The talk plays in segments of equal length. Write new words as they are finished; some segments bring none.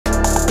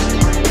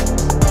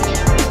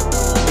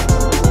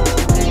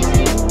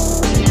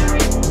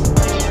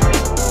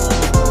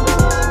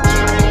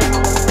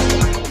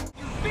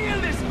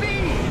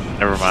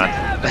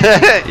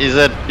You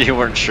said you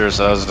weren't sure,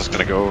 so I was just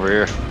gonna go over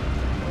here.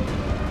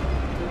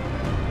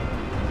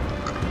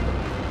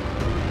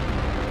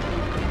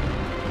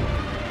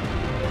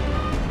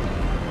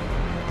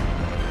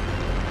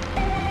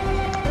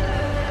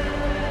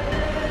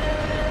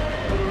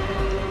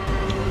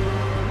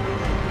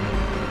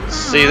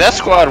 See, that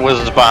squad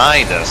was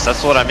behind us.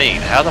 That's what I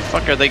mean. How the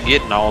fuck are they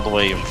getting all the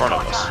way in front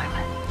of us?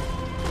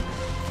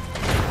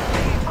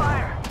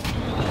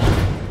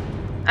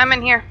 I'm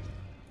in here.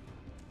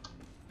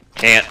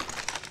 Can't.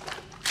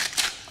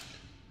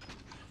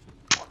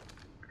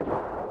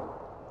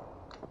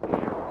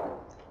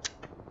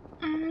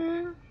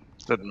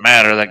 Doesn't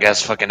matter. That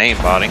guy's fucking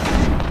aimbotting.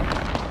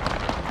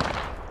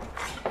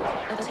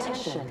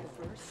 Attention.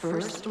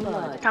 First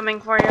blood. Coming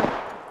for you.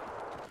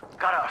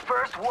 Got our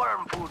first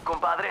worm food,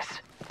 compadres.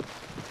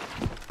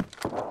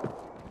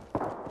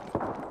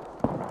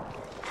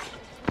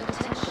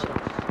 Attention.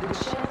 The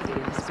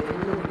champion has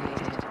been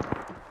eliminated.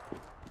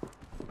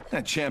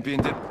 That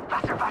champion did.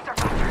 Faster, faster,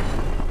 faster.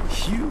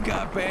 You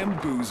got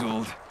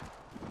bamboozled.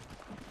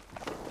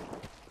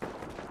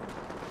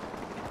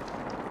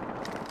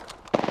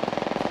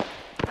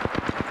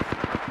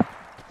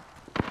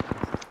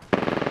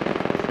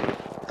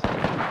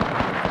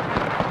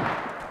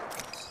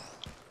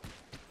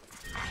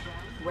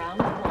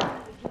 Round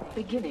 1.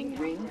 Beginning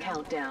ring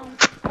countdown.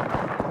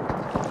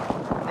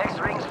 Next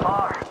ring's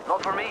far.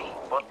 Not for me,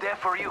 but there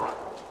for you.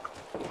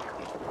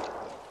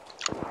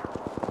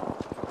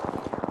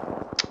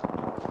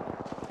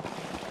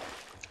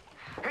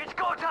 It's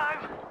go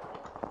time!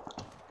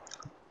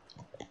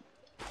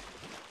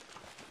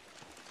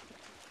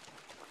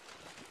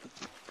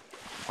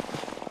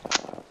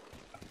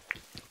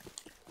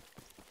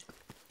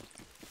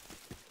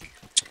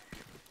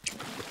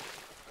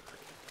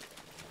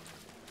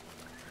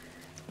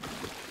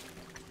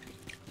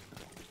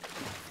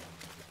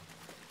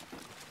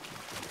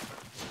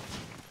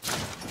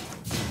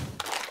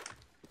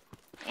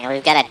 And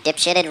we've got a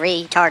dipshitted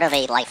retard of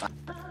a lifeline.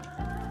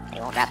 They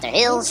won't drop their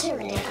heels.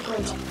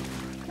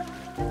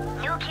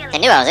 They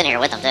knew I was in here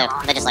with them too.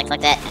 They just like,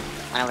 fuck that, and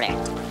went over there.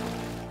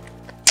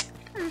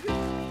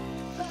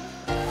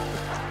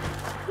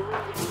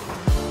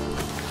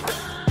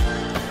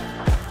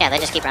 Yeah, they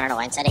just keep running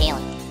away instead of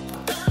healing.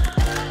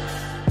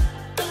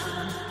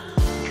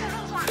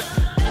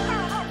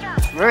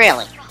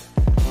 Really?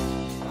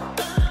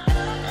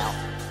 Well,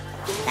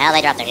 now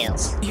they drop their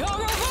heels.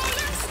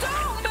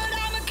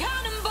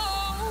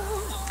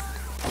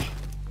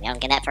 You don't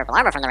get that purple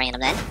armor from the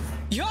random then.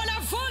 You're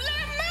not fooling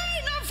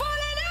me, not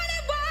fooling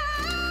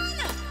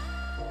anyone.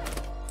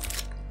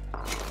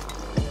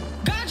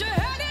 Got your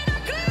head in a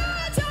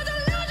cloud, so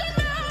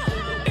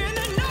delusional. In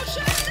the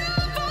notion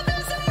of all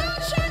this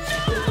emotion.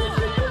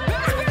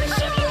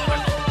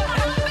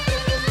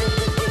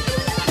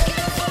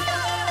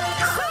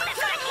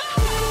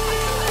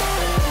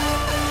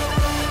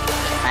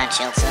 Find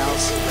shield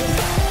cells.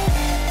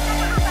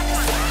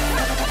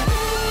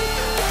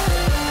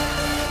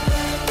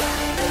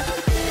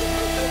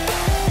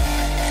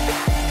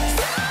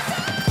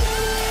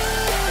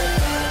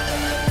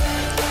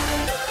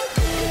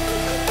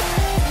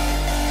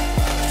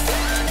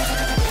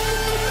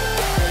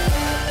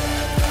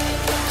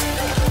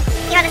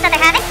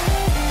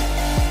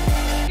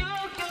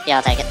 Yeah,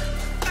 I'll take it.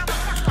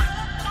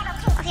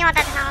 If you want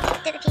that, then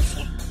I'll do the piece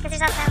here. Because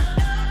there's also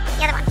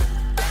the other one.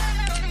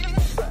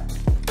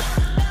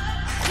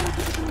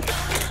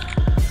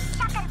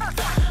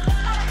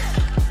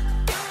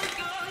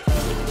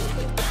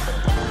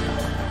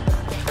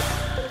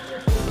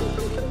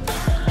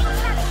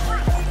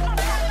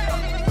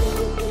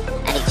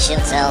 I need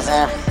shield cells,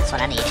 though. That's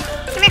what I need.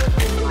 Come here.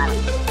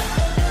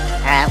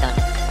 Alright, I'm coming.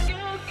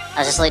 I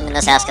was just looting in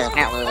this house because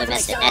apparently we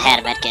missed it. It had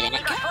a medkit in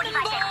it.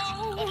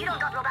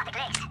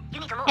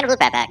 And a blue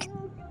backpack.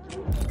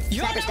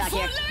 Sniper stock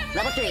here.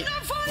 Level 3.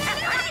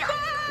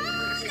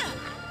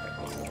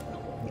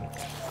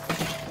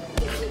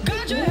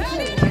 Got your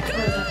head in a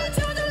cloud,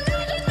 so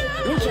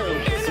delusional. New killer.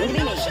 Soon to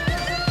be made.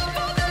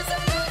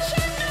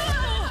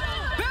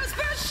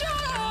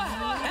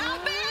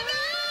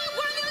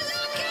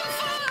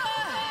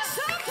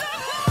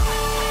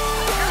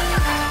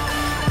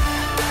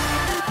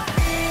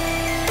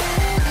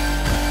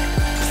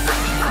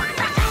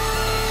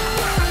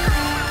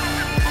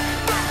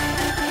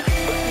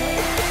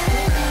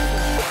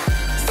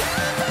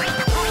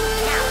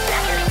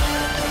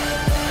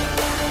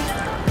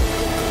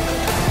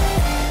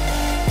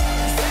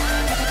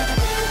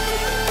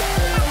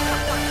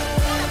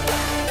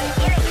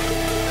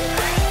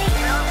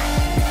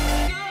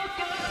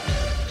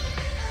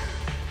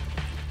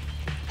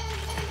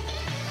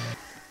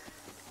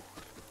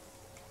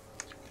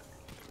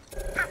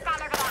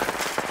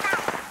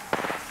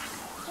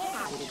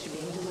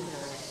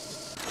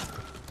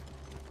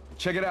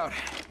 Check it out.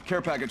 Care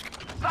package.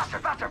 Faster,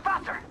 faster,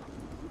 faster!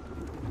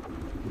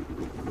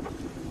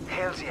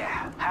 Hells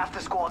yeah. Half the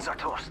squads are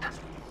toast.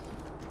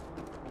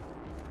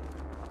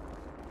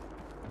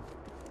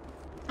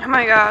 Oh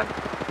my god.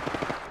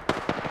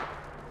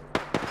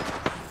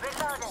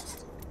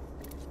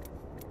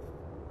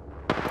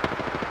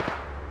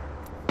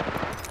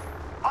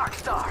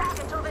 star.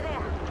 Package over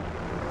there.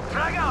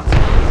 Frag out.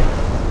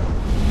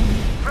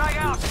 Frag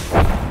out.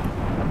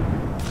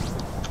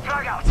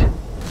 Frag out.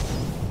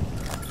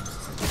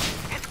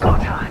 It's go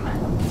time.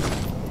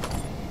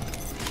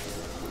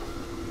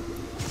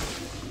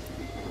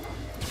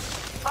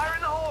 Fire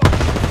in the hole.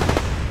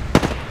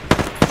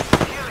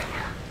 Healing.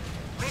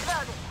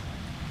 Reloading.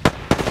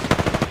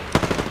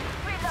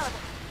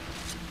 Reloading.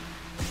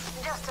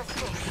 Just a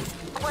sec.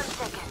 1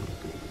 second.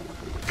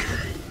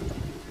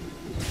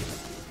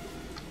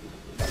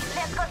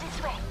 Let's go this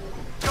way.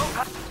 Go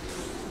cut.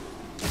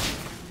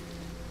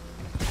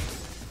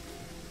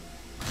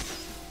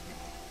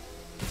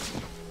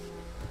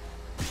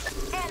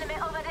 Enemy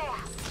over there.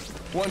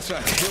 One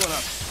side, healing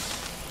up.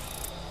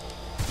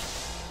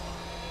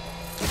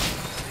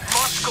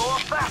 Must go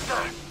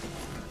faster.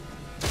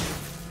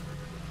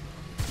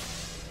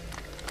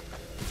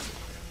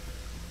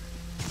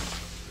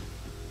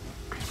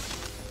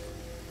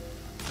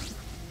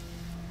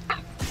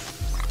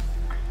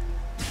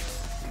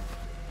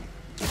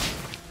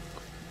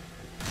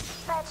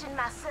 Patching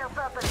myself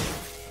up a bit.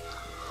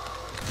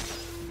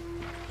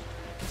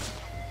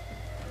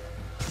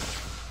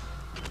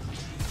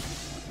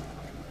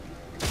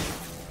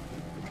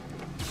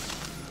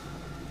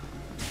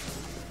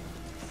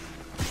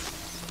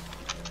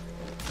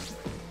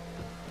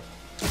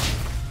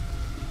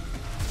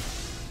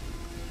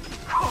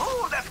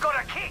 Ooh, that's got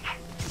a kick.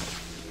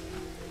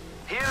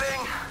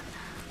 Healing.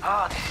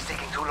 Ah, this is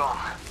taking too long.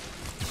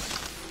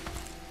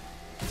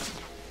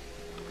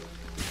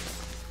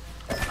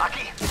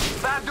 Aki,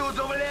 bad dudes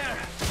over there.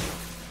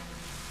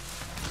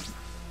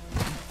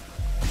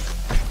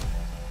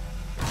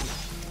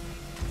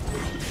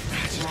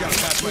 Just gotta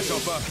patch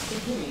myself up.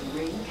 Beginning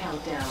ring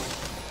countdown.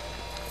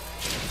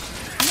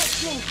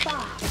 Let's link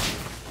far.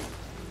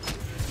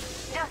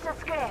 Just a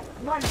scrap.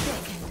 1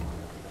 second.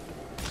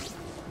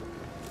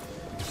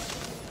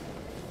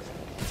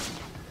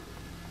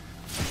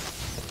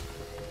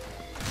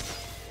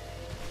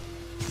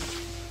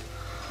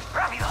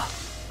 Rápido.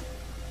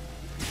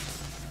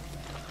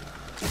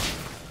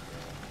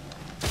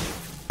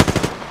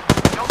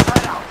 Jump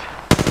right out.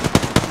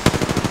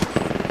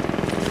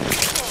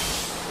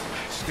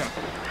 Just gotta...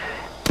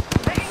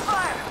 Taking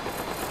fire.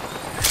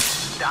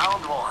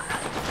 Downed one.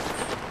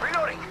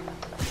 Reloading.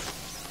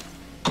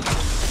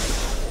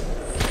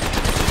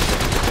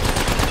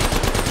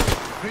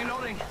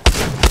 Reloading.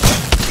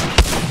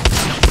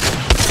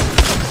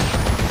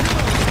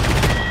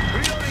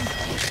 Reloading.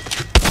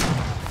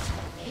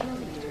 Kill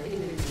leader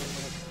eliminated.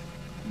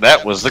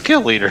 That was the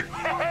kill leader.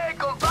 Hey,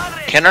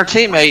 compadre. Can our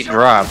teammate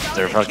drop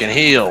their fucking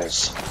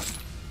heals?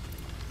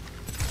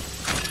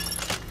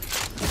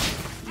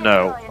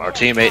 No, our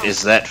teammate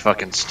is that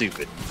fucking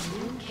stupid.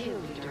 New kill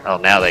leader. Oh,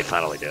 now they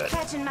finally do it.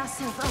 Patching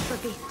myself up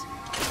a bit.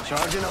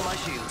 Charging on my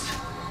shields.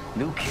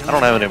 New kill. I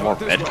don't have any more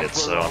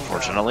medkits though,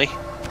 unfortunately.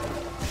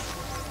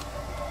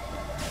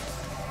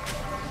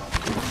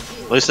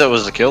 At least that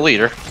was the kill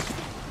leader.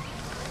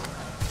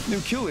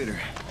 New kill leader.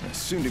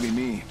 Soon to be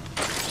me.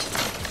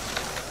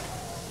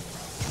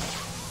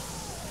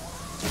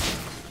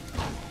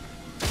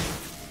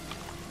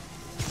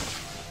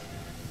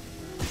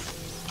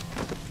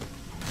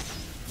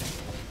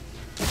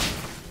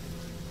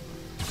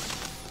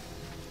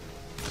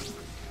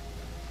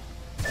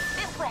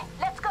 This way.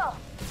 Let's go.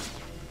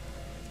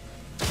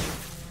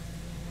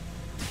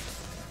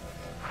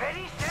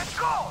 Ready, set,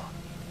 go.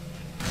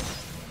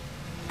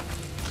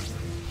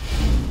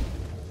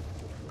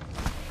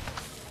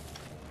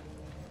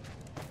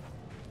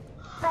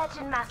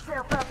 Patching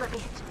myself up a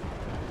bit.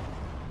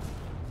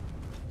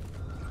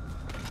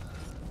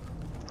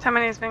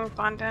 Somebody's being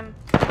spawned in.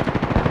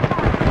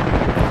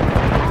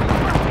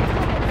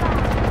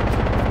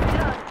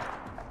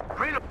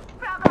 Reload.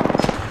 Bravo.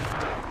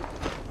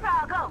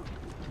 Bravo.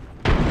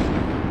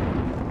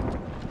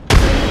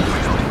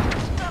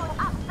 Going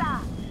up, star.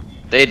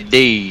 They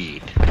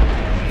did.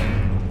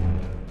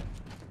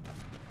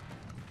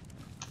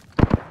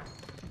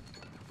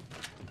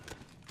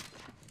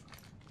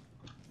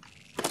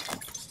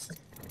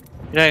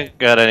 You ain't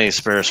got any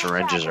spare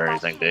syringes or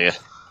anything, do you?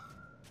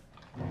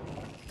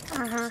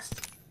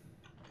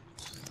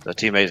 The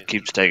teammate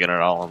keeps taking it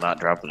all and not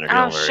dropping their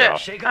heal Oh very shit.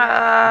 often. Shake on it. You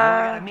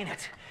only got a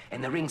minute,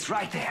 and the ring's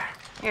right there.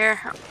 Here.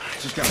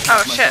 Just gotta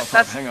Oh patch shit, myself up.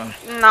 that's Hang on.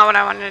 not what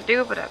I wanted to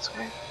do, but that's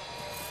okay.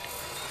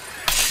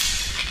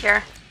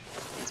 Here.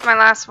 It's my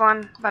last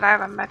one, but I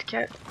have a med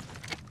kit.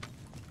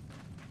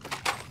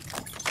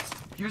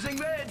 Using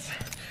meds.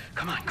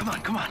 Come on, come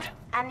on, come on.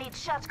 I need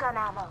shotgun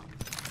ammo.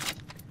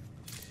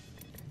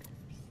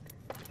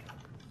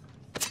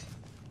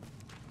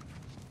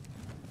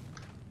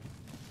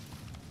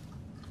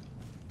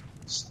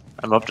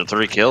 I'm up to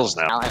 3 kills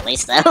now. Well, at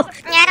least though. Yeah,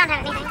 I don't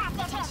have anything.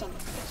 Attention.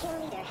 The kill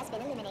leader has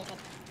been eliminated.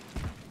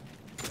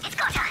 It's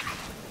go time.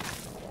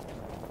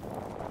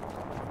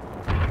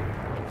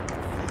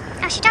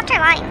 Oh, she dropped her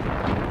line.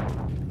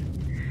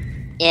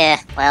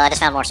 Yeah, well, I just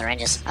found more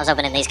syringes. I was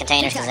opening these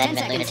containers because they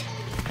hadn't been looted.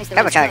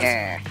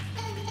 Turbocharger.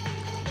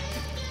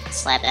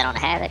 Slap that on the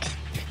Havoc.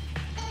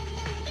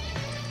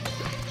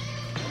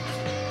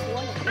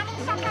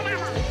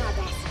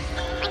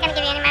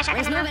 Flash out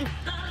Where's moving?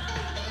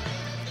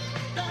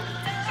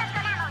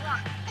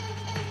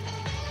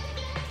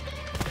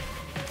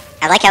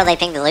 I like how they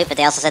pinged the loot, but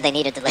they also said they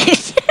needed the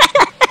loot.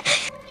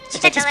 She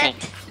Take just the loot.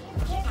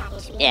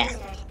 pinged. Yeah.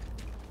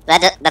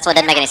 That's what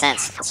didn't make any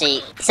sense.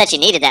 She said she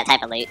needed that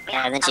type of loot,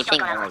 and then she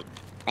pinged the loot.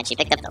 Then she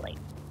picked up the loot.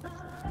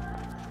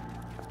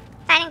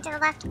 Fighting to the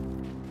left.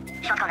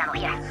 Shotgun ammo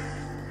here.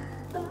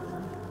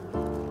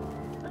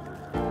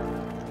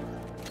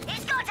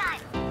 It's go time!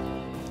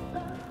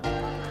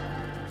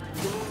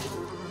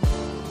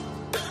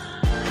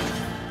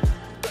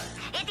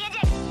 Hit the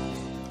eject!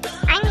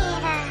 I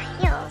need,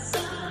 heals.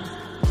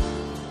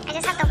 I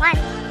just have the one.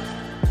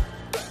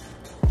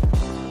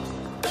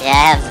 Yeah,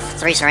 I have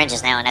 3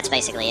 syringes now, and that's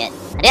basically it.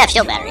 I do have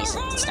shield batteries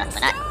and stuff,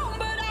 but not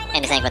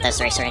anything but those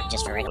 3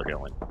 syringes for regular. We're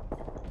going.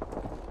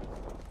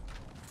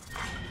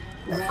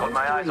 Got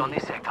my eyes on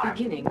this sector.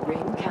 Beginning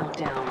ring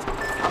countdown.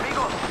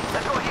 Amigos,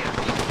 let's go here.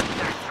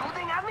 They're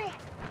shooting at me?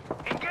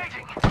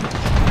 Engaging.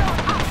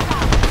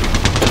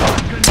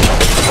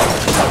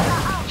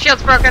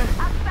 Shield's broken.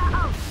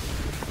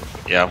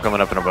 Yeah, I'm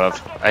coming up and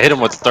above. I hit him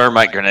with a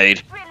thermite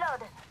grenade.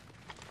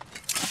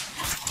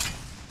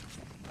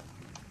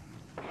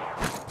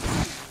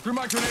 Threw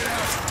my grenade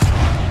out.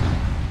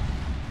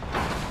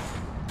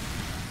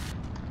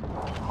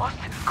 Must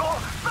go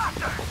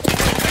faster.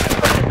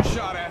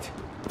 Shot at.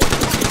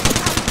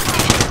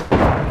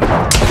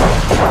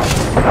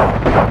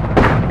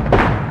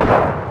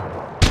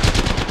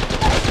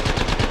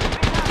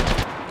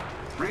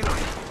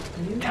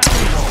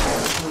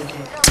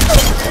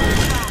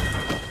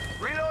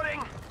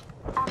 Reloading.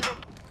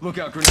 Look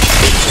out, grenade.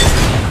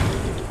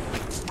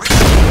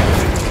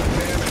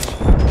 Damage.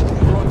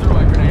 Throwing through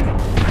my grenade.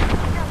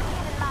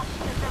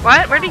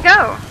 What? Where'd he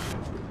go?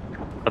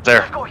 Up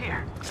there. Let's go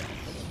here.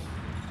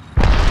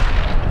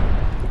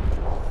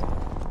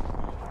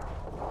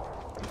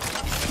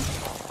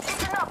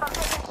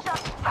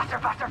 Faster,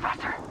 faster,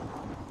 faster.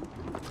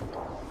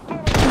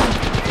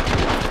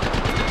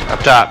 Up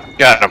top.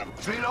 Got him.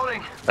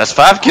 Reloading. That's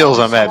 5 kills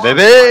I'm at,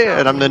 baby!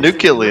 And I'm the new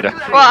kill leader.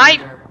 Well,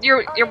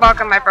 you're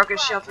welcome. I broke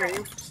his shield for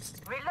you.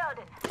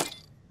 Reloading.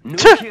 New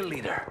kill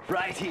leader,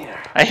 right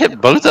here. I hit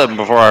both of them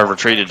before I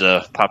retreated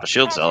to pop a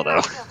shield cell,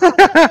 though.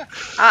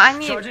 I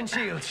need. Sergeant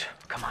Shields.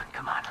 Come on,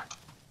 come on.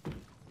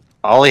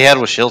 All he had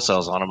was shield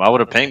cells on him. I would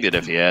have pinged it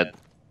if he had,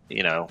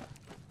 you know,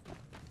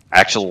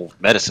 actual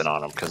medicine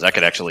on him, because I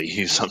could actually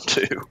use them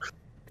too.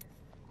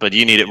 But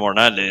you need it more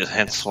than I did,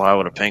 hence why I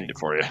would have pinged it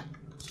for you.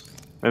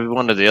 Maybe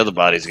one of the other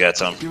bodies got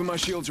some. Giving my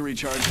shields a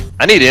recharge.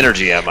 I need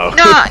energy ammo.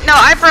 No,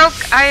 I broke.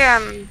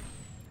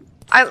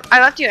 I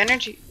left you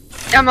energy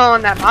ammo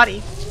on that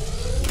body.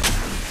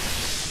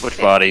 Which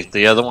body?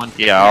 The other one?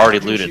 Yeah, I already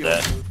looted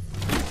that.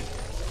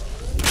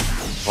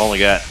 I've only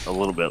got a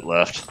little bit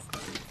left.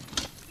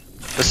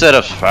 This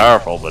setup's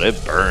powerful, but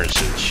it burns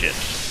through the shit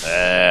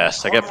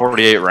fast. I got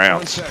 48 One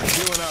rounds. sec,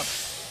 healing up.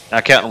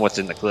 Not counting what's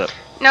in the clip.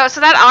 No,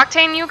 so that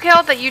Octane you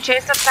killed that you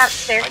chased up that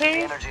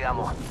staircase. Energy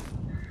ammo.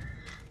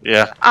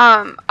 Yeah.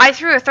 I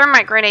threw a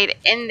thermite grenade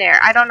in there.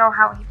 I don't know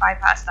how he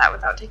bypassed that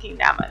without taking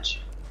damage.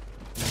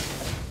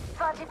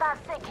 45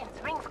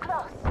 seconds. Rings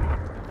close.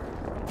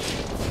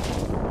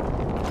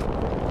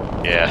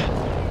 Yeah.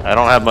 I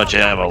don't have much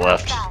ammo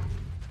left.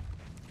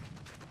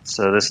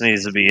 So this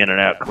needs to be in and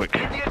out quick.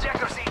 The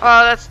ejector seat.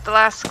 Well, that's the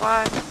last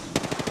squad.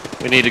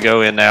 We need to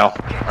go in now.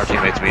 Our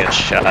teammates being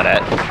shot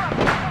at.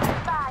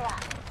 Fire.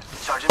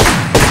 Sergeant.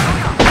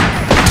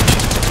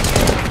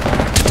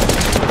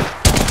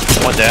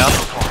 One down.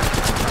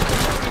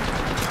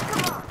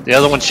 The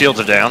other one's shields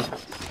are down.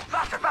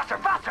 Faster, faster,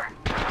 faster.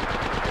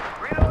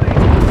 Reloading.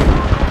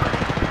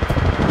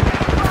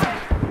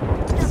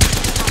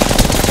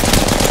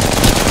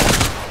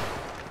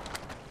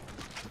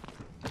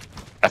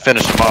 I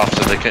finished them off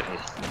so they couldn't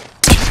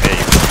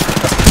escape.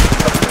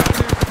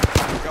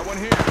 Got one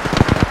here.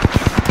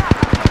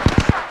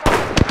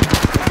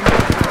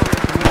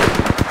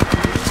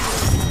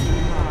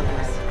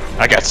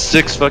 I got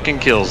 6 fucking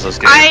kills this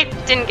game. I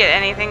didn't get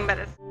anything, but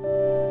it's